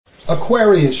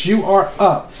Aquarius, you are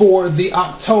up for the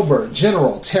October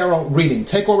General Tarot reading.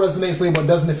 Take what resonates, leave what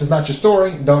doesn't. If it's not your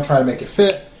story, don't try to make it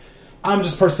fit. I'm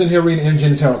just a person here reading energy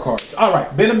and tarot cards. All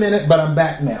right, been a minute, but I'm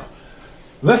back now.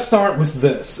 Let's start with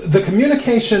this. The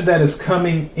communication that is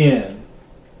coming in,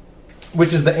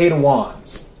 which is the Eight of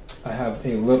Wands. I have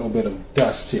a little bit of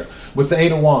dust here with the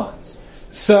Eight of Wands.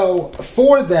 So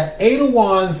for that, Eight of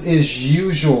Wands is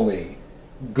usually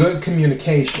good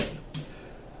communication.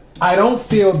 I don't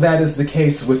feel that is the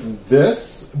case with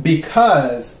this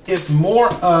because it's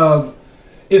more of,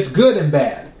 it's good and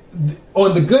bad.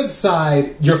 On the good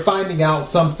side, you're finding out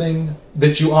something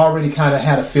that you already kind of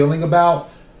had a feeling about.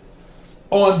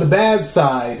 On the bad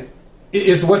side,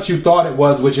 it's what you thought it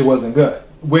was, which it wasn't good.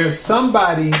 Where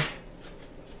somebody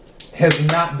has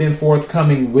not been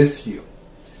forthcoming with you.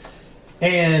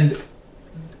 And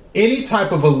any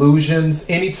type of illusions,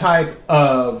 any type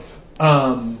of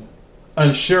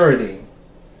unsurety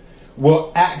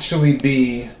will actually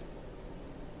be,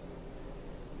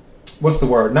 what's the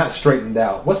word? Not straightened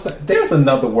out. There's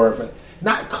another word for it.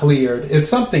 Not cleared. It's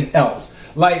something else.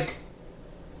 Like,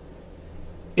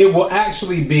 it will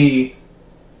actually be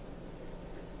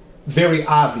very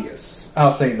obvious.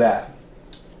 I'll say that.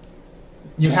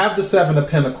 You have the Seven of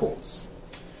Pentacles.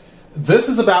 This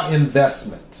is about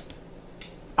investment.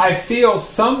 I feel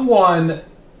someone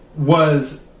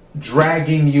was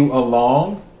dragging you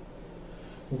along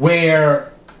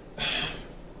where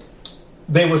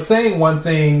they were saying one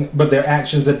thing, but their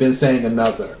actions had been saying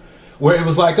another. Where it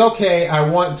was like, okay, I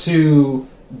want to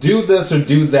do this or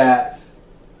do that.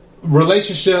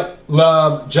 Relationship,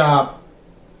 love, job,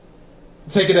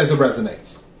 take it as it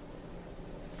resonates.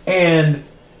 And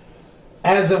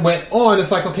as it went on,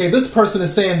 it's like, okay, this person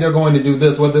is saying they're going to do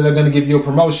this, whether they're going to give you a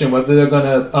promotion, whether they're going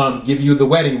to give you the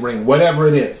wedding ring, whatever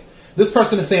it is. This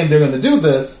person is saying they're going to do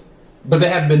this, but they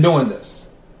haven't been doing this.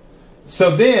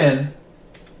 So then,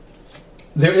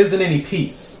 there isn't any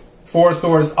peace. Four of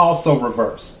Swords also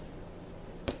reversed.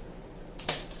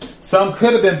 Some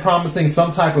could have been promising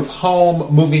some type of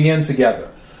home moving in together.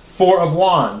 Four of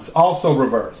Wands also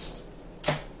reversed.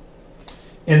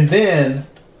 And then,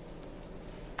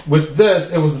 with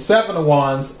this, it was the Seven of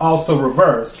Wands also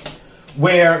reversed,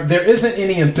 where there isn't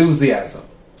any enthusiasm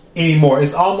anymore.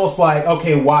 It's almost like,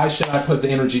 okay, why should I put the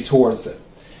energy towards it?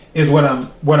 Is what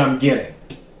I'm getting.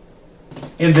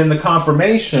 And then the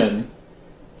confirmation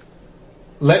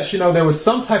lets you know there was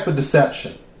some type of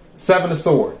deception. Seven of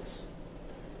Swords.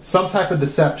 Some type of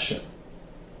deception.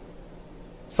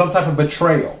 Some type of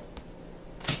betrayal.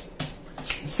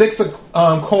 Six of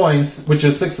coins, which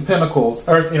is Six of Pentacles,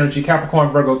 Earth energy, Capricorn,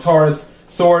 Virgo, Taurus.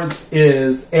 Swords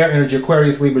is air energy,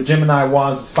 Aquarius, Libra, Gemini.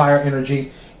 Wands is fire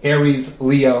energy, Aries,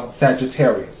 Leo,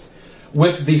 Sagittarius.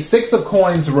 With the Six of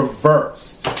Coins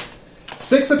reversed.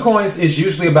 Six of Coins is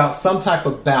usually about some type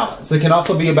of balance. It can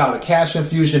also be about a cash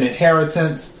infusion,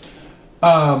 inheritance,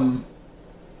 a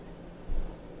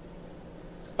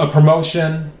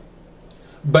promotion.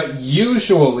 But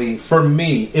usually, for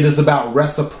me, it is about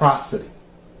reciprocity.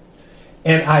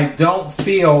 And I don't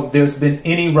feel there's been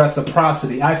any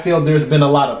reciprocity. I feel there's been a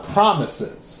lot of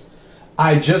promises.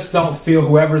 I just don't feel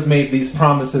whoever's made these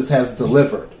promises has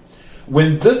delivered.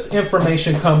 When this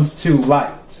information comes to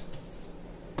light,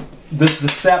 this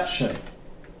deception,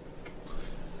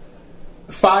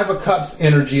 Five of Cups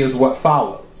energy is what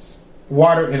follows.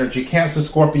 Water energy, Cancer,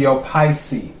 Scorpio,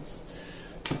 Pisces.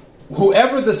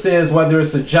 Whoever this is, whether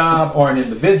it's a job or an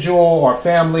individual or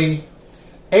family,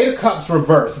 Eight of Cups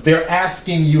reversed. They're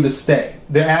asking you to stay.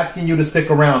 They're asking you to stick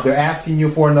around. They're asking you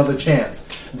for another chance.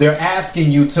 They're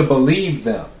asking you to believe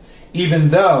them, even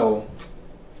though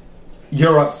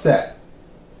you're upset.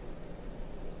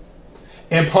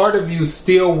 And part of you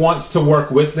still wants to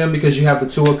work with them because you have the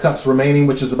Two of Cups remaining,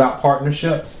 which is about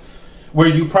partnerships, where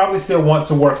you probably still want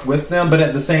to work with them, but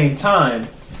at the same time,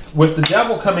 with the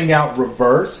Devil coming out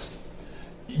reversed,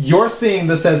 you're seeing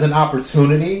this as an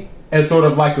opportunity, as sort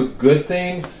of like a good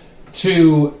thing,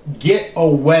 to get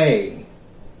away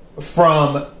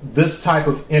from this type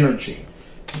of energy.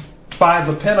 Five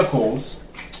of Pentacles,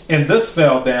 and this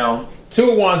fell down.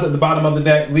 Two of Wands at the bottom of the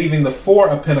deck, leaving the Four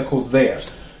of Pentacles there.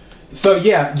 So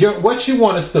yeah, what you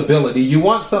want is stability. You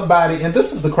want somebody, and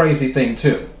this is the crazy thing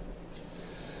too.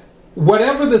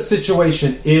 Whatever the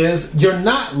situation is, you're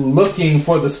not looking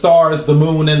for the stars, the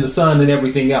moon, and the sun, and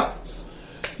everything else.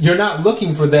 You're not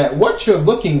looking for that. What you're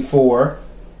looking for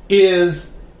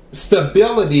is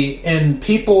stability and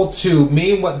people to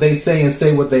mean what they say and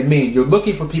say what they mean. You're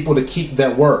looking for people to keep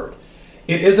their word.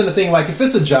 It isn't a thing like if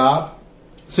it's a job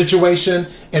situation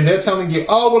and they're telling you,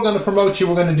 oh, we're going to promote you,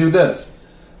 we're going to do this.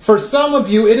 For some of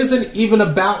you, it isn't even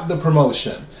about the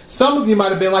promotion. Some of you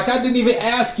might have been like, I didn't even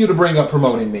ask you to bring up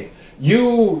promoting me.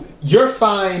 You're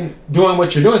fine doing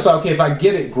what you're doing. So, okay, if I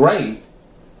get it, great.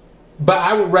 But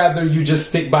I would rather you just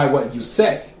stick by what you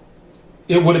say.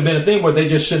 It would have been a thing where they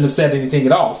just shouldn't have said anything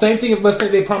at all. Same thing if, let's say,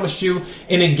 they promised you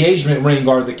an engagement ring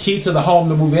or the key to the home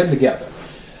to move in together.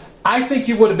 I think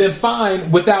you would have been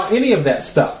fine without any of that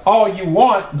stuff. All you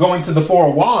want, going to the Four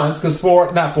of Wands, because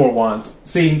not Four of Wands,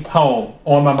 see, home,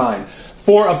 on my mind.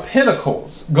 Four of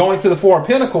Pentacles, going to the Four of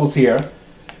Pentacles here,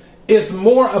 it's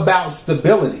more about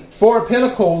stability. Four of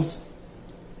Pentacles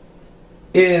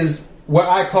is what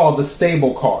I call the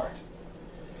stable card.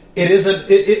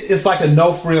 It's like a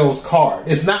no frills card.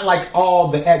 It's not like all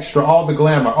the extra, all the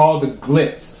glamour, all the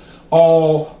glitz,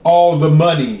 all the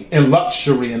money and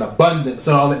luxury and abundance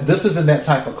and all that. This isn't that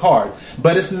type of card.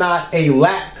 But it's not a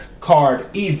lack card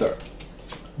either.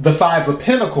 The Five of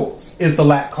Pentacles is the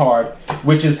lack card,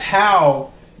 which is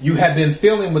how you have been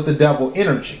feeling with the devil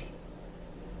energy.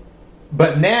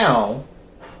 But now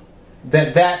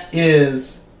that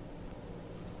is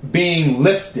being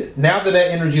lifted, now that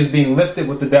energy is being lifted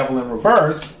with the devil in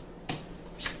reverse,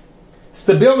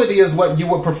 stability is what you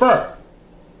would prefer.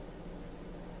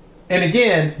 And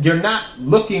again, you're not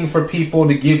looking for people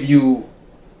to give you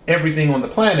everything on the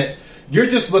planet. You're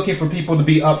just looking for people to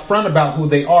be upfront about who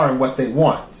they are and what they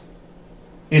want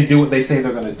and do what they say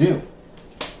they're going to do.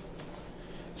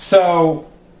 So,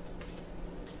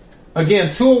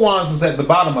 again, Two of Wands was at the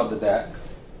bottom of the deck.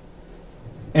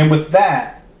 And with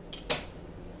that,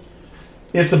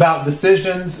 it's about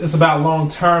decisions. It's about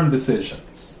long-term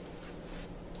decisions.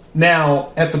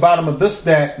 Now, at the bottom of this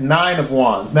deck, Nine of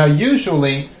Wands. Now,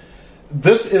 usually,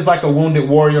 this is like a wounded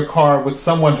warrior card with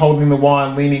someone holding the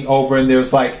wand, leaning over, and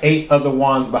there's like 8 other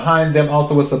wands behind them.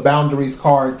 Also, it's a boundaries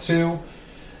card, too.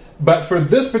 But for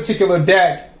this particular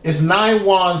deck, it's 9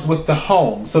 wands with the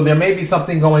home. So there may be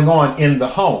something going on in the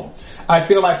home. I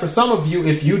feel like for some of you,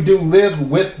 if you do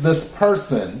live with this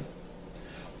person,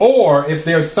 or if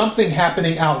there's something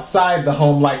happening outside the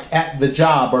home, like at the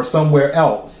job or somewhere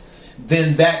else,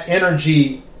 then that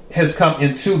energy has come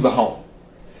into the home,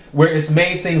 where it's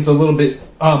made things a little bit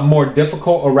more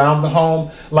difficult around the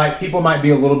home. Like people might be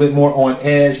a little bit more on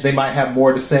edge. They might have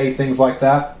more to say, things like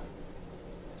that.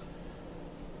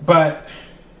 But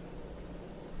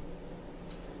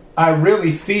I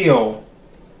really feel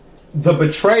the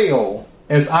betrayal,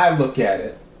 as I look at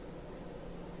it,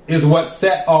 is what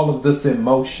set all of this in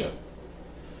motion.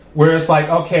 Where it's like,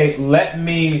 okay, let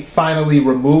me finally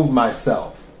remove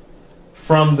myself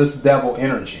from this devil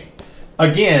energy.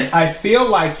 Again, I feel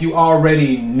like you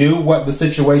already knew what the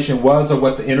situation was or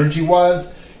what the energy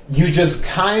was. You just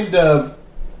kind of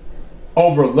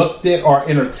overlooked it or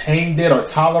entertained it or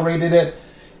tolerated it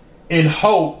in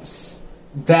hopes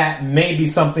that maybe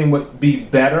something would be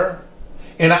better.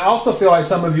 And I also feel like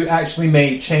some of you actually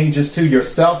made changes to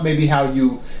yourself, maybe how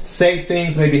you say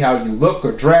things, maybe how you look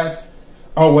or dress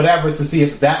or whatever, to see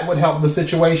if that would help the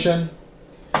situation.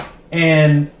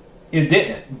 And it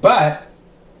didn't. But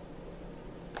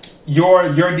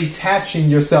you're detaching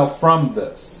yourself from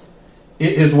this.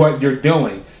 It is what you're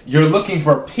doing. You're looking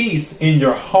for peace in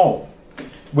your home,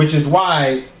 which is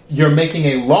why you're making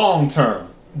a long-term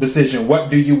decision. What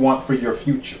do you want for your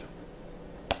future?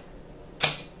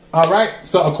 All right,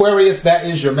 so Aquarius, that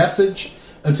is your message.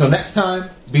 Until next time,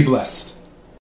 be blessed.